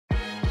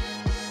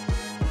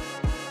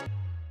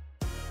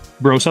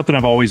Bro, something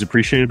I've always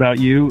appreciated about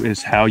you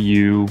is how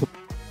you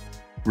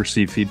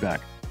receive feedback.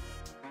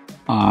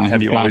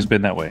 Have you always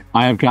been that way?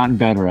 I have gotten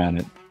better at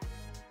it.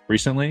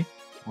 Recently?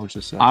 Or is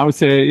this I would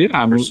say,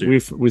 yeah,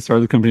 we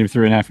started the company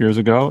 3.5 years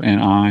ago,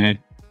 and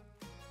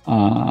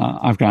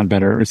I've gotten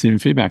better at receiving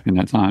feedback in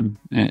that time.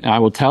 And I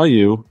will tell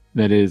you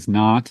that is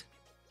not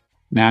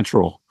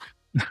natural.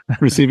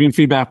 Receiving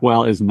feedback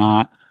well is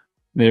not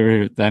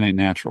there. That ain't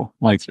natural.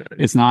 Like, right.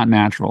 It's not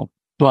natural,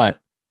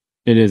 but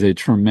it is a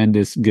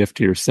tremendous gift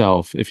to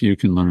yourself if you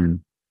can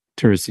learn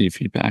to receive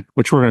feedback,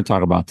 which we're going to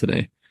talk about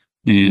today.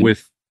 And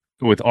with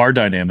our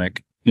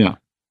dynamic, yeah,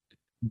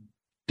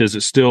 does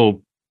it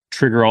still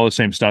trigger all the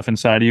same stuff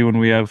inside of you when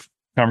we have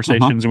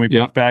conversations and we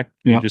push back?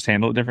 You just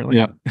handle it differently?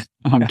 Yeah,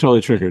 I'm totally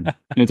triggered.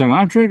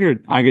 I'm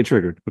triggered. I get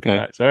triggered.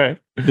 Okay, it's all right.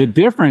 The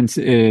difference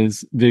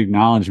is the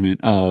acknowledgement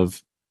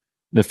of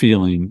the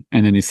feeling,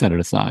 and then you set it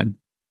aside.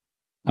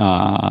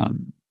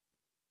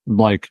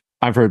 Like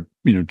I've heard,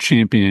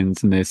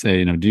 champions, and they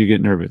say, do you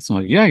get nervous? I'm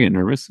like, yeah, I get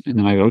nervous, and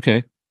then I go,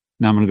 okay,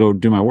 now I'm going to go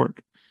do my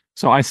work.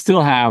 So I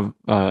still have.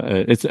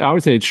 I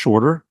would say it's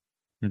shorter.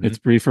 Mm-hmm. It's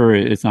briefer.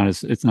 It's not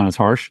as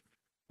harsh,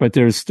 but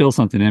there's still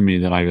something in me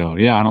that I go,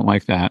 yeah, I don't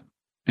like that.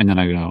 And then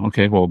I go,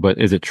 okay, well, but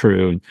is it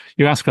true? And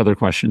you ask other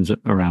questions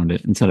around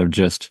it instead of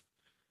just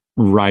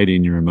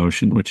writing your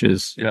emotion, which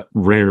is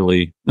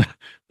rarely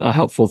a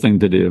helpful thing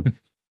to do.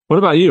 What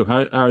about you?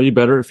 How are you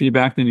better at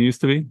feedback than you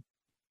used to be?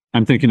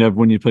 I'm thinking of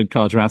when you played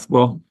college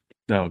basketball.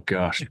 Oh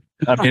gosh,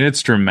 I mean,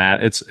 it's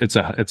dramatic. It's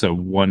a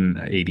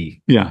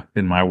 180. Yeah,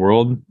 in my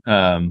world.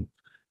 And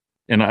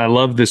I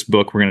love this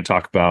book we're going to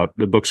talk about.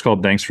 The book's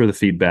called Thanks for the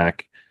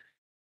Feedback,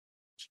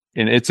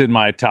 and it's in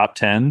my top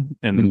 10.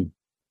 And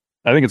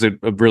I think it's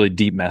a really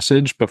deep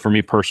message. But for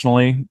me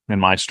personally, in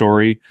my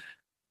story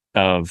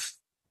of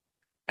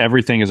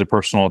everything is a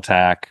personal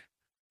attack.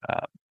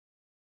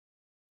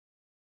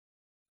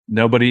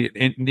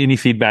 Any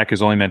feedback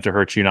is only meant to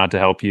hurt you, not to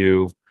help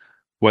you.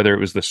 Whether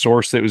it was the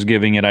source that was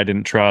giving it, I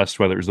didn't trust.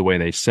 Whether it was the way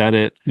they said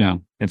it. Yeah.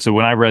 And so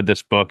when I read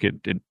this book,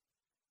 it didn't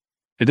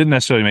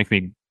necessarily make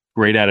me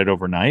great at it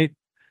overnight,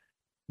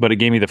 but it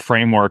gave me the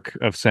framework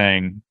of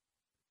saying,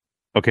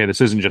 okay,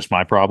 this isn't just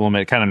my problem.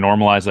 It kind of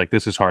normalized, like,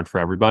 this is hard for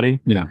everybody.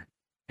 Yeah.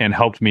 And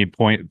helped me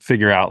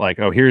figure out, like,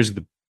 oh, here's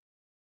the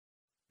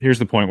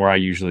point where I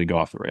usually go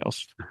off the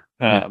rails.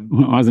 I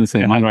was going to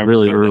say, mine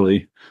really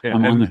early. Yeah.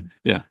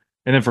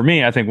 And then for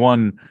me, I think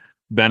one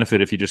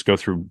benefit, if you just go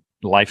through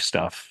life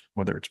stuff,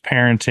 whether it's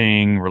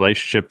parenting,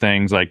 relationship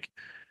things, like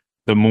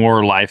the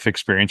more life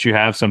experience you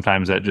have,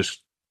 sometimes that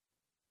just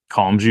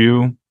calms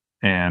you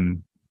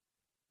and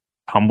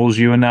humbles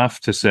you enough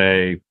to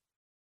say,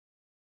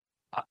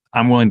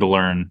 I'm willing to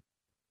learn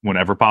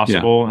whenever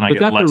possible. Yeah. And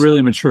that's a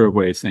really mature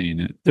way of saying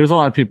it. There's a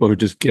lot of people who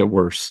just get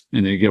worse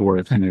and they get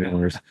worse and they get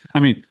worse. I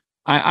mean,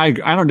 I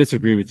don't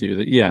disagree with you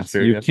that yes,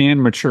 you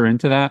can mature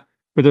into that,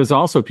 but there's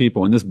also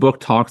people, and this book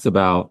talks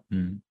about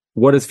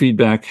what is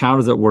feedback, how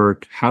does it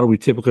work, how do we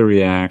typically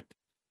react,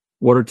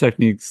 what are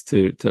techniques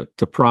to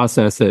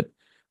process it.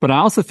 But I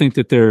also think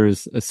that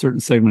there's a certain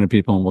segment of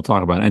people, and we'll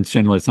talk about it, and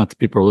generally it's not the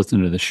people who are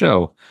listening to the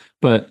show,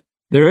 but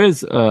there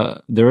is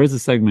a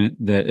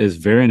segment that is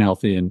very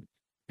unhealthy, and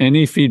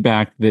any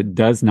feedback that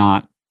does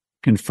not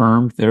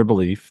confirm their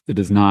belief, that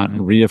does not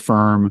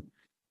reaffirm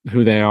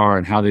who they are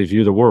and how they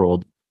view the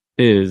world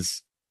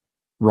is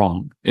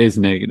wrong, is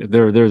negative.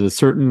 There's a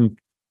certain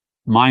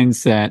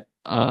mindset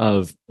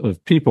of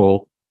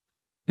people,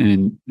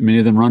 and many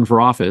of them run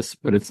for office,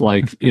 but it's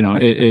like,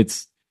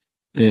 it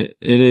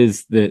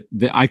is that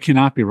I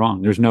cannot be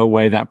wrong. There's no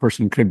way that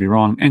person could be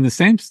wrong. And the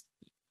same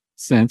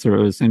sense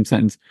or the same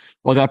sentence,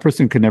 well, that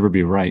person could never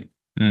be right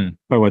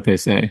by what they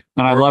say.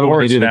 And I love it.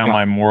 Or it's now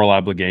my moral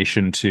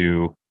obligation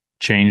to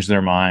change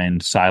their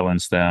mind,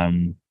 silence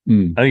them. I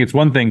think it's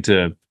one thing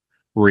to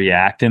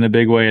react in a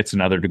big way. It's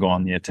another to go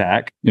on the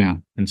attack. Yeah.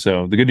 And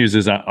so the good news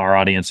is that our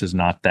audience is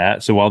not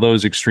that. So while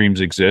those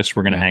extremes exist,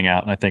 we're going to hang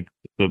out. And I think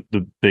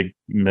the big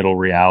middle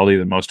reality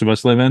that most of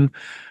us live in.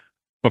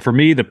 But for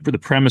me, the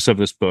premise of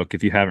this book,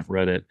 if you haven't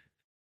read it,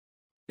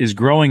 is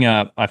growing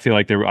up, I feel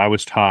like I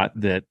was taught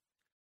that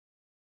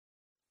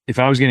if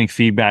I was getting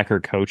feedback or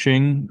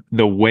coaching,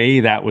 the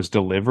way that was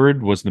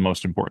delivered was the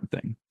most important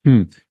thing.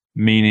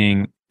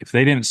 Meaning, if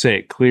they didn't say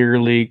it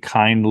clearly,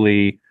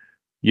 kindly,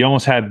 you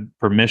almost had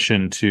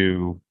permission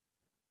to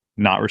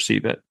not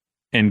receive it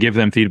and give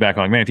them feedback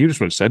like, man, if you just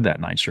would have said that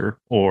nicer,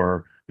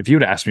 or if you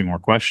would have asked me more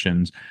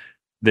questions,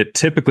 that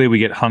typically we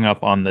get hung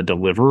up on the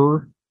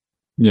deliverer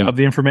of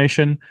the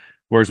information.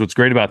 Whereas what's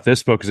great about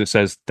this book is it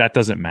says that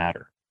doesn't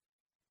matter.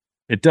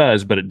 It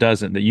does, but it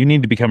doesn't. That you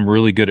need to become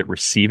really good at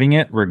receiving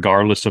it,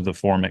 regardless of the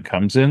form it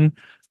comes in.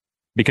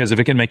 Because if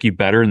it can make you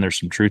better, and there's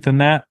some truth in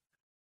that,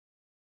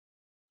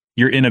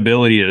 your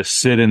inability to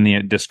sit in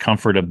the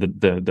discomfort of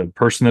the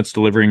person that's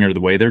delivering or the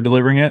way they're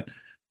delivering it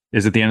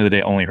is at the end of the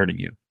day only hurting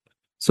you.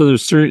 So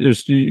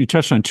you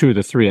touched on two of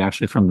the three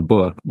actually from the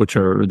book, which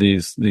are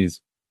these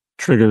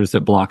triggers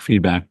that block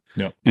feedback.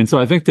 Yep. And so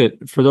I think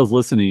that for those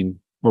listening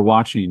or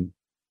watching,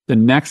 the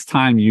next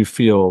time you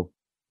feel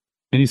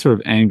any sort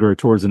of anger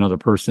towards another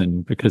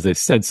person because they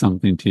said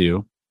something to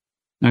you.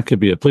 That could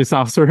be a police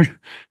officer,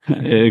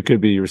 it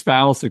could be your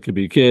spouse, it could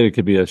be a kid, it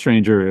could be a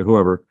stranger,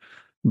 whoever.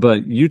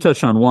 But you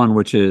touched on one,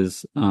 which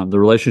is the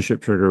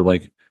relationship trigger.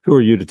 Like, who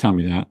are you to tell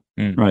me that?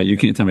 Right? You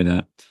can't tell me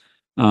that.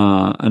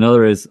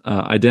 Another is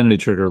identity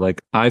trigger.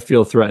 Like, I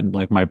feel threatened.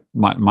 Like my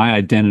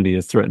identity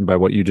is threatened by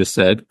what you just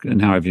said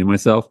and how I view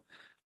myself.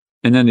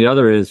 And then the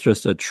other is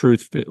just a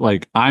truth.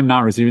 Like, I'm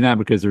not receiving that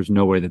because there's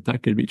no way that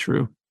that could be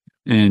true.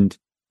 And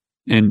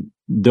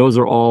those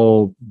are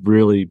all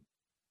really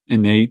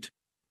innate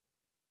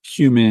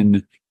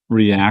human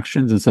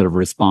reactions instead of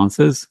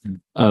responses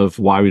of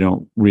why we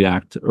don't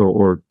react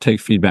or take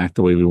feedback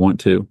the way we want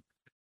to.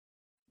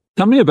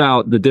 Tell me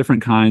about the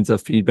different kinds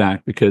of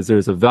feedback, because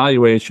there's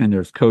evaluation,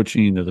 there's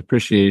coaching, there's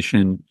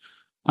appreciation.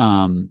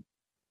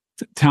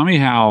 Tell me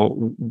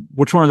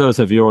which one of those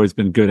have you always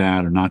been good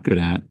at or not good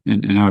at,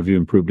 and how have you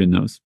improved in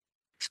those?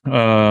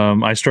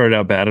 I started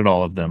out bad at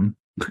all of them.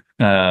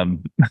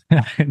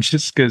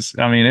 Just because,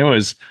 I mean, it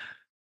was,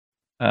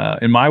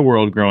 in my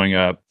world growing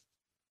up,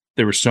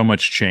 there was so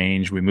much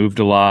change. We moved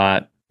a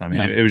lot. I mean,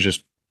 it was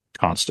just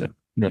constant.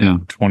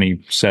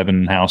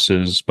 27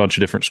 houses, bunch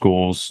of different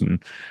schools,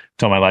 and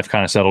until my life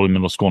kind of settled in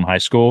middle school and high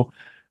school,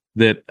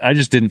 that I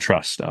just didn't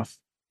trust stuff.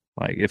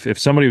 Like, if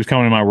somebody was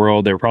coming in my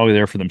world, they were probably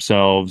there for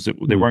themselves.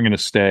 They weren't going to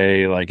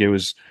stay. Like, it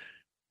was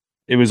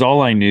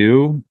all I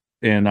knew,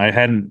 and I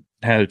hadn't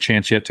had a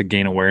chance yet to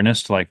gain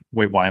awareness to, like,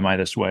 wait, why am I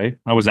this way?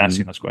 I was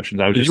asking those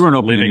questions. I was just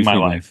living my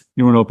life.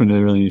 You weren't open to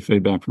really any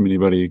feedback from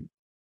anybody.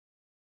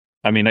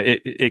 I mean,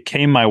 it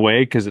came my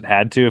way because it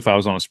had to. If I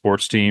was on a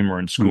sports team or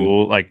in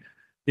school, like,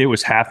 it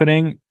was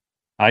happening.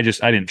 I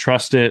didn't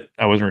trust it.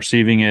 I wasn't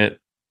receiving it.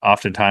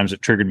 Oftentimes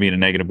it triggered me in a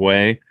negative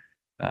way.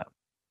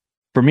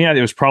 For me,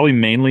 it was probably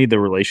mainly the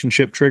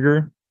relationship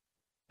trigger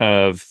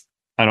of,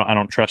 I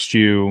don't trust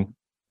you.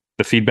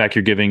 The feedback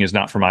you're giving is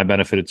not for my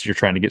benefit. It's you're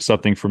trying to get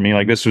something from me.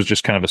 Like, this was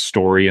just kind of a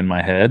story in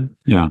my head.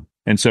 Yeah.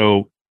 And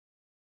so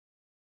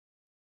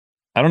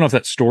I don't know if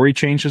that story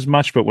changed as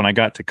much, but when I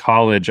got to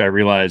college, I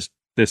realized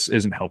this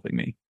isn't helping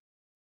me.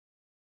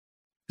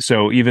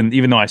 So even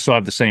though I still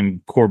have the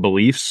same core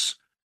beliefs,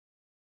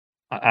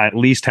 I at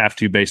least have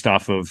to, based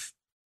off of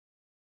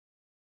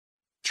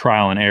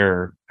trial and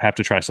error, have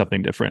to try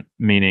something different.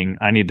 Meaning,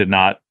 I need to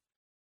not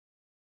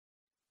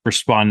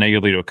respond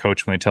negatively to a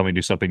coach when they tell me to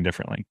do something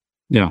differently.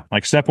 Yeah.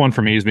 Like, step one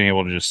for me is being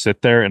able to just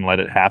sit there and let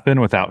it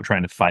happen without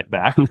trying to fight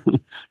back.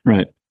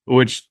 Right.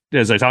 Which,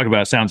 as I talk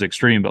about, sounds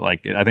extreme, but,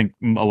 like, I think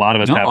a lot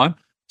of us have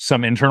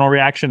some internal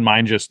reaction.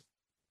 Mine just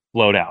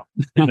flowed out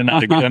in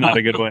not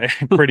a good way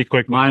pretty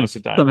quickly. Mine most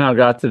of the time. Somehow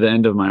got to the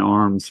end of my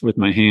arms with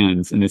my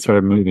hands and it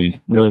started moving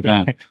really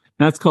fast.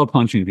 That's called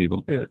punching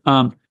people.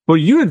 Yeah. Well,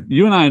 you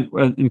and I,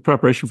 in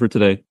preparation for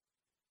today,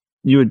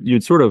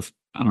 you'd sort of,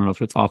 I don't know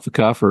if it's off the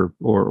cuff or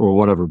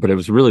whatever, but it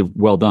was really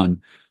well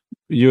done.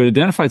 You had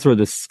identified sort of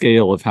the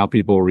scale of how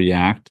people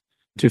react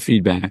to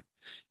feedback.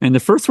 And the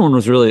first one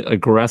was really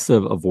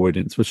aggressive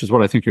avoidance, which is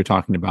what I think you're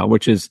talking about,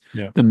 which is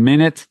the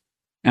minute.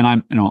 And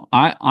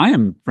I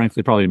am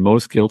frankly probably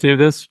most guilty of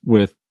this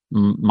with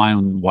my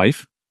own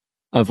wife,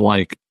 of,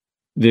 like,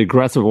 the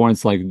aggressive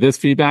avoidance, like, this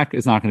feedback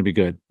is not going to be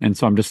good. And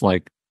so I'm just,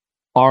 like,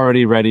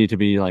 already ready to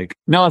be like,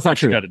 no, that's not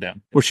true. Shut it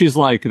down. Well, she's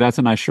like, that's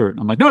a nice shirt.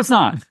 I'm like, no, it's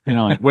not.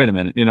 Like, wait a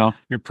minute,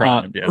 You're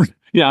proud.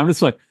 Yeah. I'm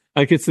just like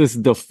it's this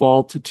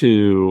default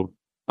to,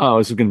 oh,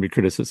 this is going to be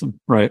criticism,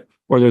 right?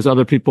 Or there's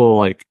other people,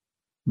 like,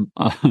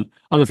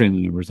 other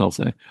family members, I'll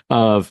say,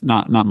 of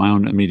not my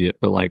own immediate,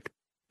 but, like,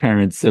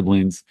 parents,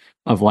 siblings,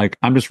 of, like,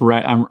 I'm just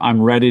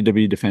I'm ready to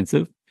be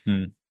defensive.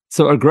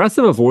 So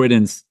aggressive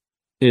avoidance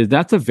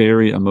that's a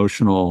very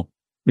emotional,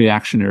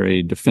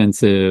 reactionary,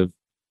 defensive,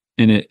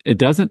 and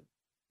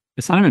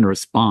it's not even a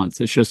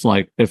response. It's just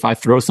like, if I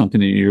throw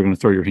something at you, you're going to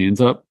throw your hands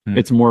up.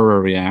 It's more of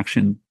a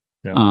reaction.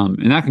 Yeah.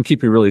 And that can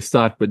keep you really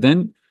stuck. But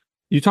then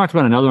you talked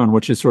about another one,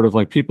 which is sort of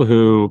like people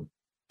who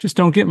just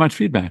don't get much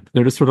feedback.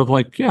 They're just sort of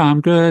like, yeah,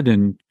 I'm good.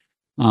 And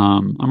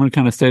I'm going to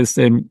kind of stay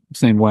the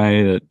same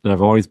way that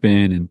I've always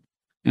been.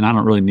 And I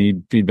don't really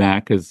need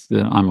feedback because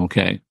I'm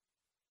okay.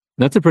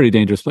 That's a pretty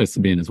dangerous place to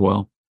be in as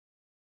well.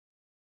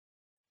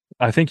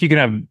 I think you can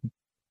have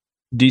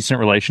decent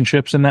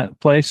relationships in that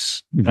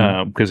place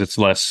because it's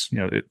less,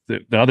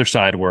 the other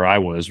side where I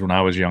was when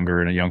I was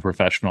younger and a young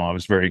professional,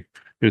 it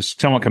was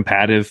somewhat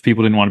combative.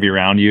 People didn't want to be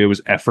around you. It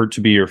was effort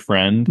to be your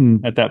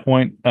friend at that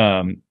point.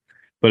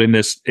 But in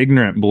this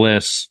ignorant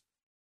bliss,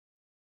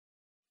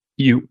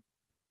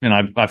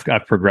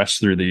 I've progressed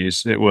through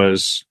these. It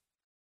was,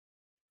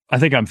 I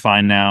think I'm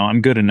fine now.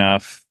 I'm good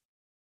enough.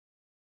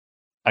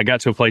 I got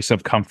to a place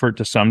of comfort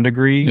to some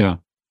degree. Yeah.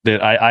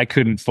 That I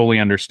couldn't fully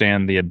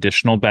understand the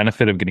additional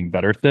benefit of getting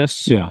better at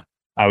this. Yeah.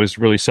 I was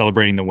really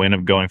celebrating the win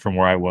of going from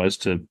where I was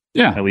to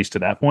at least to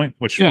that point,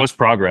 which was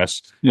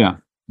progress. Yeah.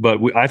 But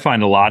I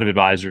find a lot of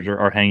advisors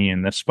are hanging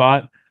in this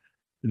spot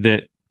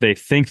that they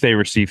think they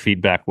receive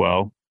feedback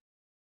well,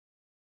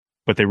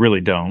 but they really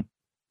don't.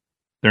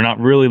 They're not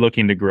really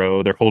looking to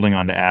grow. They're holding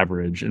on to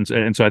average.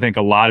 And so I think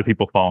a lot of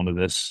people fall into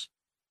this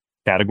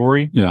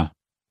category. Yeah.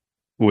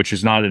 which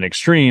is not an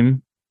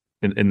extreme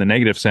in the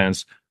negative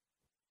sense,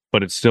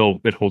 but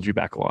it holds you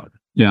back a lot.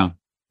 Yeah.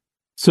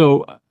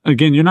 So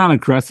again, you're not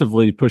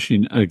aggressively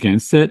pushing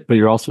against it, but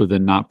you're also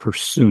then not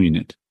pursuing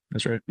it.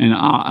 That's right. And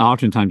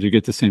oftentimes you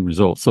get the same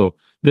result. So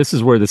this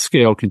is where the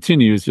scale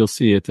continues. You'll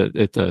see at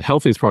the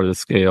healthiest part of the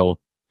scale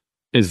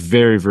is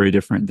very, very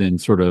different than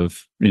sort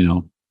of,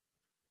 I'm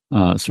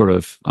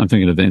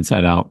thinking of the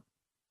Inside Out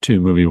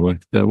 2 movie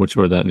which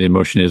where the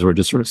emotion is, where it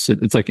just sort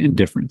of it's like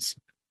indifference.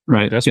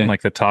 Right. That's been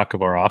like the talk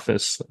of our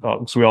office.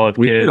 So we all have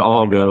we kids. Could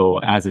all go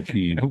as a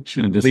team.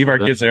 And just leave our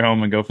kids at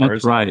home and go first.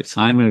 That's right.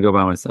 I'm going to go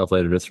by myself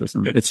later just for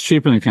some. It's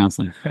cheaper than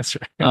counseling. That's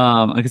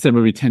right. Like I said,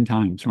 maybe 10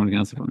 times from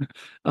counseling.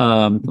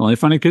 Only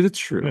funny because it's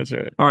true. That's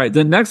right. All right.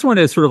 The next one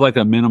is sort of like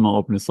a minimal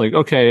openness. Like,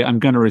 okay, I'm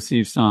going to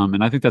receive some.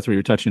 And I think that's what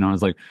you're touching on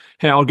is like,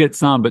 hey, I'll get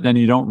some, but then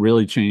you don't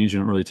really change. You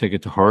don't really take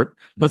it to heart.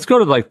 Let's go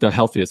to like the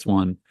healthiest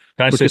one.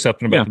 Can I say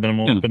something about the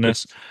minimal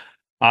openness?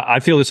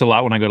 I feel this a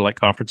lot when I go to like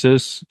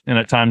conferences, and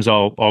at times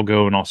I'll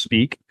go and I'll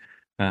speak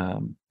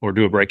or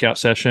do a breakout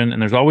session.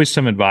 And there's always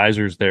some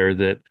advisors there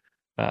that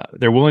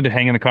they're willing to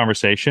hang in the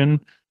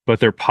conversation, but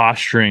they're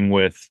posturing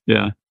with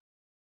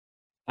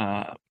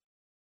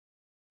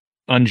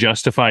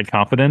unjustified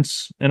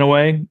confidence in a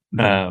way.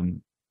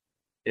 And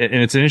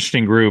it's an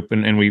interesting group,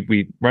 and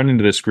we run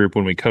into this group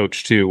when we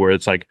coach too, where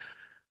it's like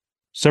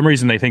some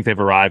reason they think they've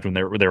arrived when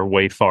they're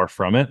way far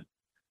from it.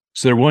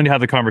 So they're willing to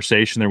have the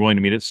conversation, they're willing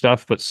to meet at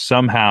stuff, but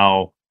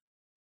somehow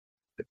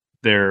I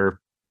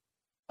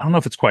don't know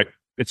if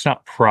it's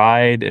not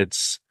pride,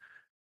 it's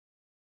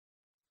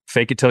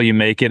fake it till you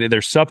make it.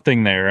 There's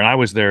something there. And I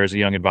was there as a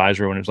young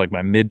advisor when it was like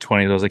my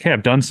mid-20s. I was like, hey,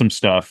 I've done some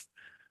stuff,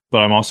 but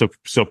I'm also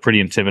still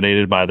pretty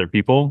intimidated by other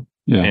people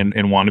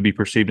and want to be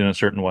perceived in a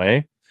certain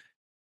way.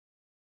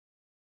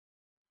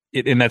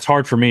 And that's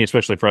hard for me,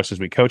 especially for us as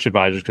we coach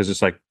advisors, because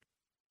it's like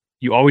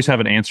you always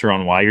have an answer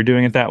on why you're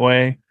doing it that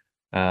way.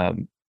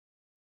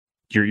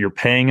 You're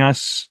paying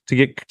us to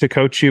get to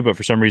coach you, but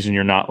for some reason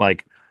you're not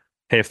like,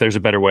 hey, if there's a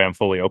better way, I'm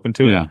fully open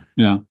to it.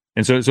 Yeah.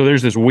 And so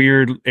there's this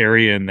weird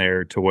area in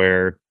there to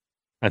where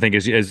I think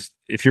as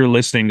if you're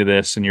listening to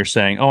this and you're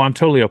saying, oh, I'm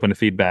totally open to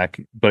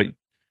feedback, but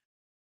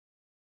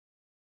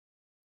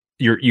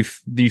do you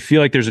feel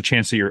like there's a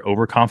chance that you're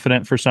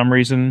overconfident for some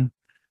reason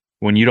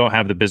when you don't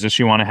have the business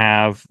you want to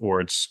have,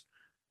 or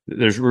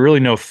there's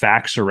really no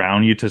facts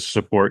around you to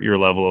support your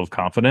level of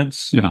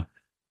confidence? Yeah.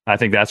 I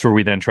think that's where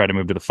we then try to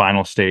move to the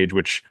final stage,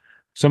 which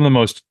some of the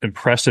most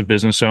impressive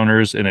business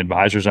owners and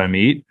advisors I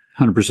meet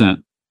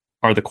 100%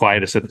 are the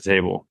quietest at the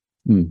table.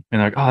 And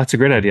they're like, oh, that's a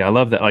great idea. I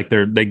love that. Like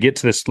they get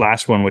to this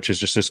last one, which is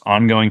just this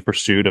ongoing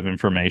pursuit of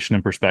information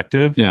and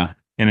perspective. Yeah.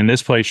 And in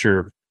this place,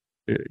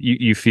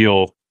 you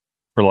feel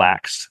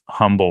relaxed,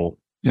 humble,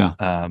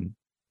 can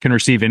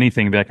receive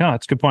anything and be like, oh,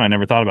 that's a good point. I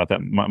never thought about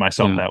that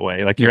myself that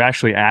way. Like you're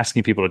actually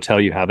asking people to tell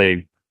you how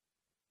they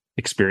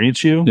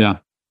experience you. Yeah.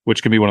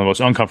 Which can be one of the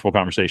most uncomfortable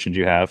conversations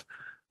you have.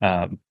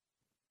 But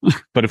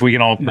if we can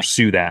all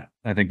pursue that,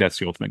 I think that's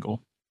the ultimate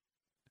goal.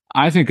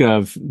 I think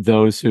of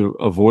those who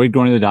avoid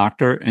going to the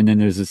doctor. And then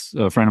there's this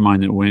friend of mine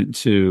that went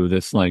to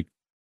this, like,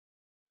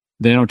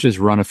 they don't just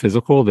run a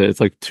physical, it's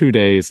like 2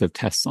 days of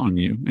tests on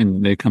you.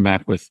 And they come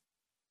back with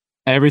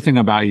everything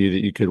about you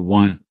that you could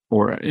want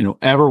or,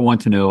 ever want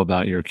to know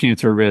about your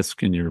cancer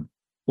risk and your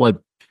blood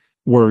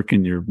work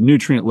and your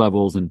nutrient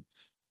levels and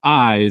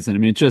eyes, and I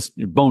mean just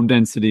your bone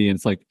density, and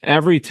it's like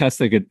every test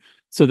they could.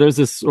 So there's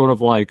this sort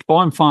of like, oh,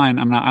 I'm fine,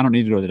 I don't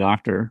need to go to the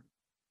doctor,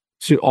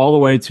 to all the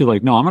way to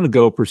like, no, I'm going to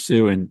go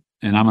pursue and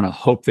I'm going to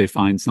hope they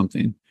find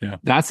something. Yeah,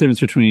 that's the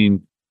difference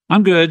between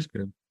I'm good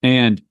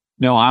and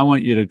no, I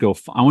want you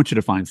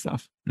to find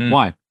stuff.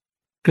 Why?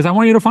 Because I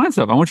want you to find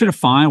stuff. I want you to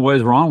find what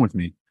is wrong with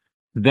me.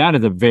 That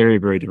is a very,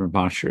 very different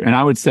posture. And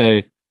I would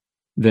say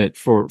that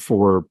for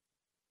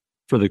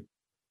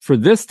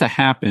this to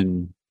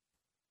happen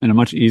in a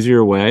much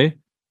easier way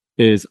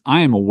is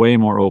I am way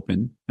more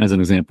open, as an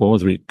example,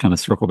 as we kind of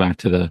circle back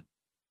to the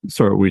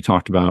sort of we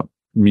talked about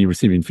me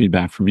receiving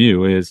feedback from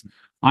you, is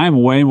I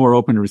am way more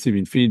open to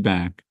receiving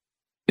feedback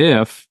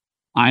if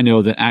I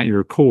know that at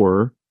your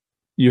core,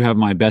 you have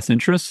my best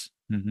interests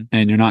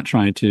and you're not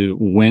trying to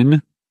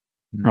win,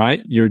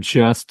 right? You're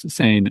just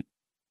saying,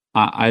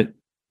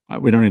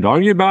 we don't need to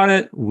argue about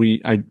it. We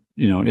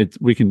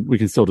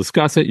can still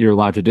discuss it. You're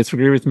allowed to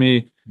disagree with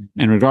me.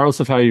 And regardless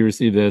of how you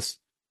receive this,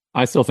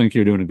 I still think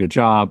you're doing a good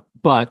job,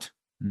 but,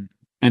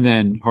 and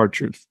then hard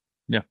truth.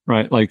 Yeah.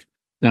 Right. Like,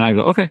 then I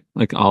go, okay,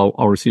 like I'll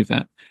receive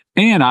that.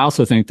 And I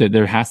also think that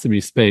there has to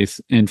be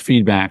space in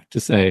feedback to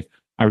say,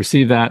 I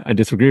receive that. I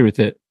disagree with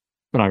it,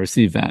 but I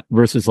receive that,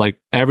 versus like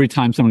every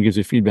time someone gives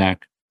you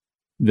feedback,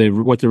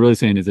 what they're really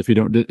saying is if you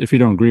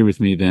don't agree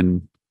with me,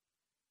 then,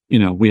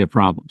 we have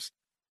problems.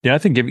 Yeah. I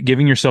think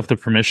giving yourself the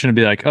permission to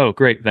be like, oh,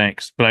 great,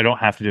 thanks, but I don't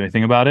have to do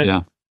anything about it.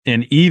 Yeah.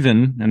 And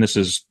this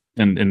is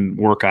in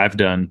work I've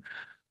done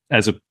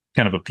as a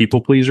kind of a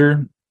people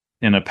pleaser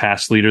and a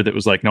past leader that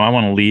was like, no, I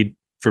want to lead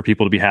for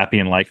people to be happy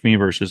and like me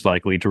versus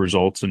like lead to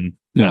results and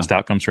best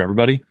outcomes for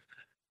everybody,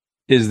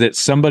 is that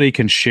somebody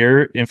can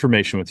share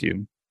information with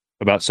you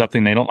about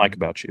something they don't like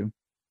about you.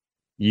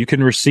 you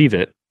can receive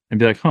it and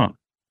be like,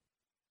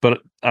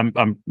 but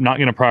I'm not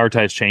going to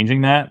prioritize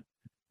changing that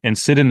and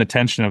sit in the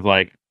tension of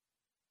like,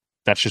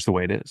 that's just the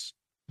way it is.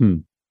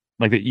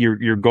 Like that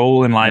your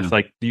goal in life,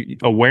 like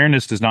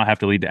awareness does not have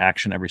to lead to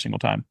action every single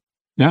time.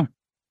 Yeah.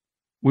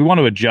 We want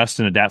to adjust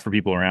and adapt for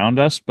people around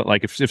us. But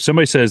like if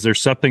somebody says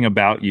there's something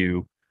about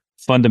you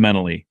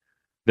fundamentally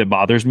that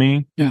bothers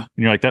me, and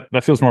you're like,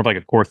 that feels more of like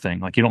a core thing.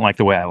 Like you don't like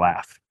the way I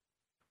laugh.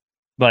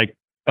 Like,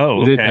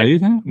 oh, did okay. they tell you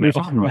that? No. We're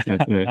talking about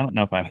that today. I don't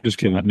know if I'm just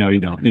kidding. No, you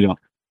don't. You don't.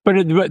 But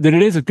it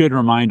is a good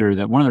reminder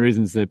that one of the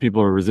reasons that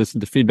people are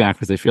resistant to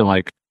feedback is they feel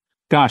like,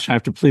 gosh, I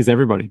have to please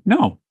everybody.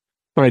 No.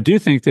 But I do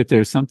think that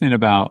there's something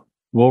about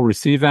we'll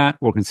receive that,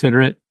 we'll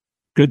consider it.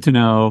 Good to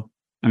know.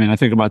 I mean, I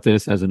think about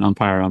this as an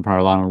umpire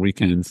a lot on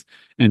weekends,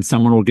 and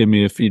someone will give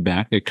me a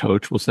feedback. A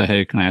coach will say,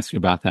 hey, can I ask you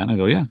about that? And I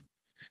go, yeah.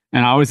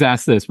 And I always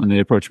ask this when they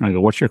approach me. I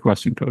go, what's your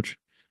question, coach?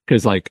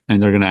 Because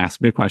and they're going to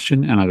ask me a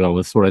question, and I go,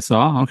 this is what I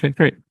saw. Okay,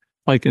 great.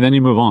 Like, and then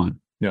you move on.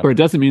 Yeah. Or it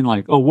doesn't mean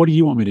like, oh, what do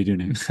you want me to do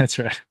next? That's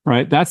right.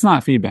 Right? That's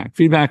not feedback.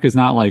 Feedback is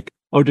not like,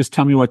 oh, just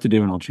tell me what to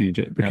do and I'll change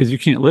it, because you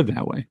can't live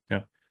that way.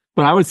 Yeah.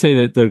 But I would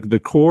say that the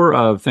core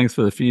of thanks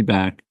for the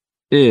feedback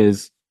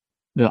is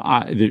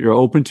that you're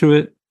open to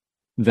it,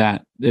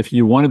 that if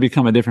you want to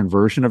become a different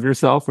version of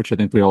yourself, which I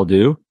think we all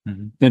do,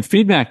 then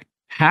feedback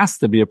has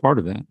to be a part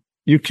of that.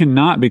 You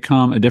cannot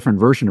become a different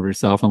version of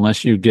yourself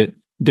unless you get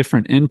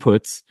different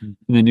inputs, and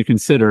then you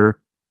consider,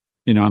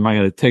 am I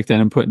going to take that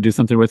input and do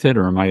something with it,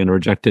 or am I going to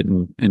reject it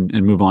and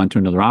move on to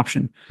another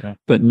option? Yeah.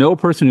 But no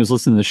person who's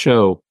listening to the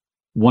show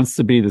wants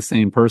to be the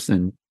same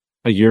person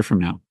a year from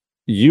now.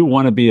 You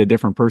want to be a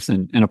different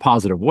person in a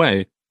positive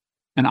way.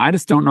 And I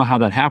just don't know how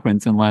that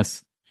happens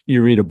unless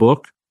you read a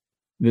book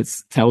that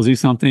tells you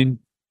something,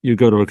 you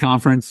go to a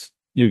conference,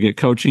 you get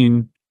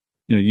coaching,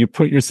 you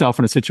put yourself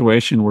in a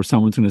situation where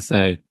someone's going to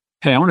say,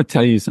 hey, I want to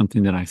tell you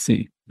something that I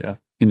see. Yeah.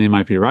 And they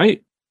might be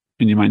right,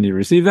 and you might need to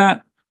receive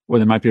that, or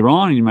they might be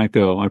wrong, and you might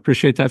go, I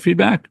appreciate that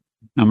feedback.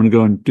 I'm going to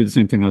go and do the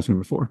same thing I was doing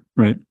before.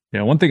 Right.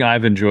 Yeah. One thing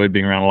I've enjoyed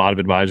being around a lot of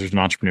advisors and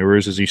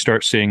entrepreneurs is you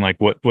start seeing like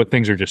what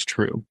things are just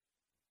true.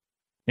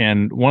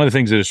 And one of the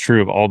things that is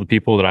true of all the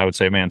people that I would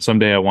say, man,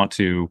 someday I want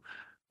to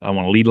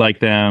lead like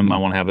them. I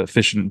want to have an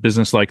efficient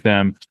business like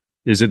them,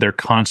 is that they're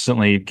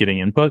constantly getting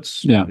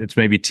inputs. Yeah. It's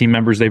maybe team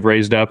members they've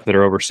raised up that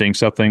are overseeing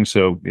something.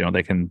 So,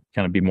 they can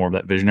kind of be more of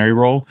that visionary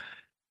role.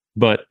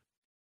 But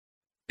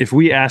if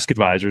we ask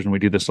advisors, and we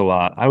do this a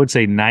lot, I would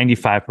say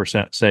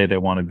 95% say they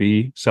want to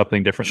be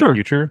something different in the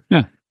future.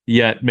 Yeah.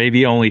 Yet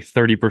maybe only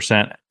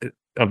 30%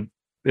 of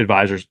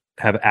advisors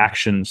have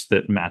actions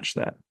that match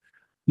that.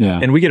 Yeah.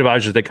 And we get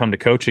advisors that come to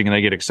coaching and they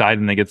get excited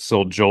and they get this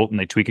little jolt and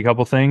they tweak a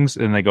couple things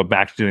and they go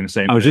back to doing the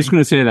same thing. I was just going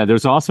to say that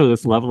there's also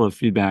this level of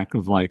feedback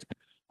of like,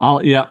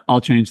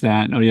 I'll change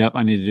that. Oh, yep,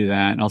 I need to do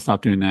that. And I'll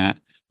stop doing that.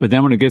 But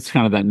then when it gets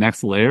kind of that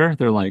next layer,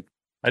 they're like,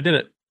 I did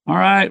it. All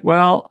right.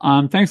 Well,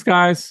 thanks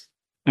guys.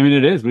 I mean,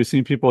 it is. We've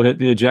seen people hit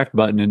the eject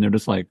button and they're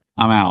just like,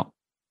 I'm out.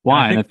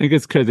 Why? And I think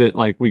it's because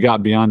we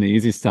got beyond the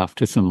easy stuff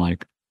to some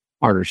like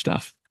harder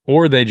stuff.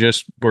 Or they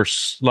just were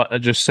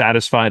just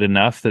satisfied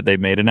enough that they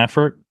made an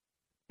effort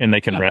and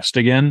they can rest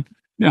again.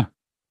 Yeah.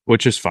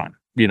 Which is fine.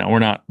 We're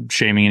not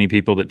shaming any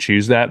people that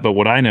choose that. But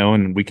what I know,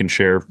 and we can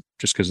share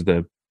just because of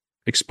the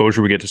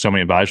exposure we get to so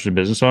many advisors and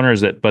business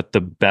owners, but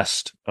the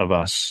best of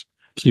us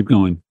keep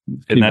going.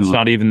 And that's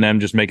not even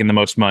them just making the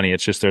most money.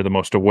 It's just they're the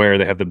most aware.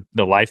 They have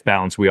the life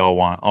balance we all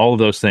want. All of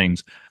those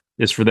things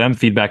is for them.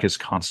 Feedback is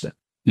constant.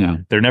 Yeah.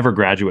 They're never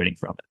graduating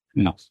from it.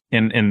 Yeah.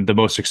 And the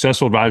most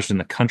successful advisors in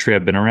the country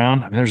I've been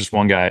around, I mean, there's this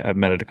one guy I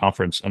met at a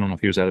conference. I don't know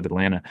if he was out of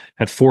Atlanta,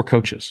 had 4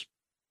 coaches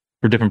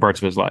for different parts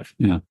of his life.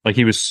 Yeah. Like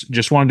he was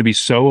just wanted to be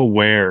so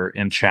aware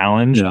and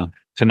challenged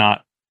to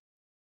not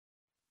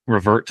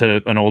revert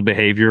to an old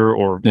behavior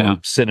or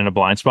sit in a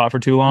blind spot for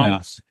too long.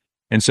 Yeah.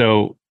 And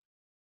so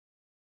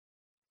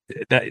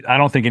I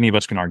don't think any of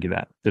us can argue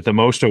that the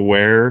most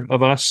aware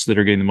of us that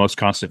are getting the most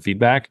constant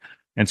feedback.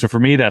 And so for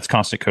me, that's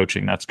constant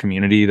coaching, that's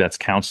community, that's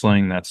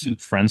counseling, that's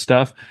friend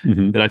stuff.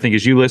 That I think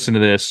as you listen to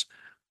this,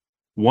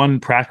 one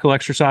practical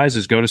exercise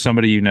is go to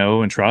somebody you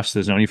know and trust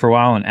that's known you for a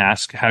while and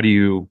ask, how do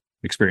you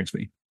experience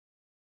me?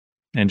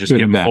 And just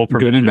give them full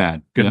good and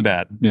bad. Good and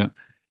bad. Yeah.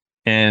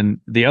 And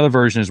the other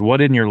version is what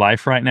in your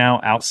life right now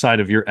outside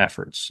of your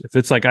efforts. If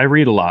it's like, I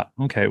read a lot.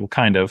 Okay, well,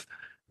 kind of.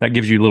 That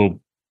gives you little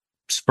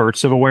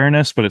spurts of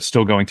awareness, but it's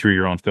still going through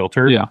your own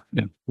filter. Yeah.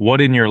 Yeah.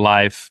 What in your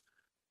life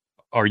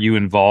are you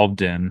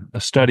involved in? A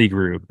study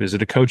group? Is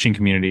it a coaching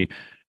community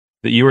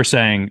that you are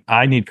saying,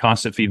 I need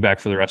constant feedback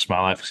for the rest of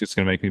my life because it's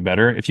going to make me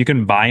better? If you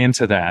can buy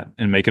into that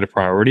and make it a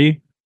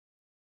priority,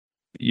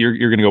 you're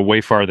going to go way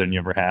farther than you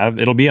ever have.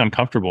 It'll be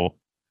uncomfortable,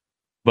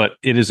 but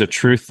it is a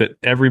truth that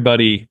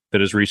everybody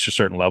that has reached a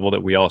certain level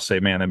that we all say,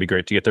 man, that'd be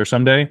great to get there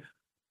someday,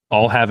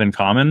 all have in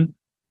common.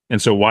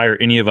 And so why are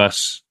any of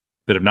us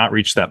that have not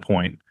reached that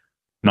point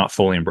not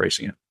fully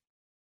embracing it?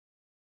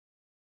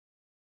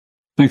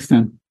 Thanks,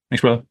 Sten.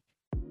 Thanks, brother.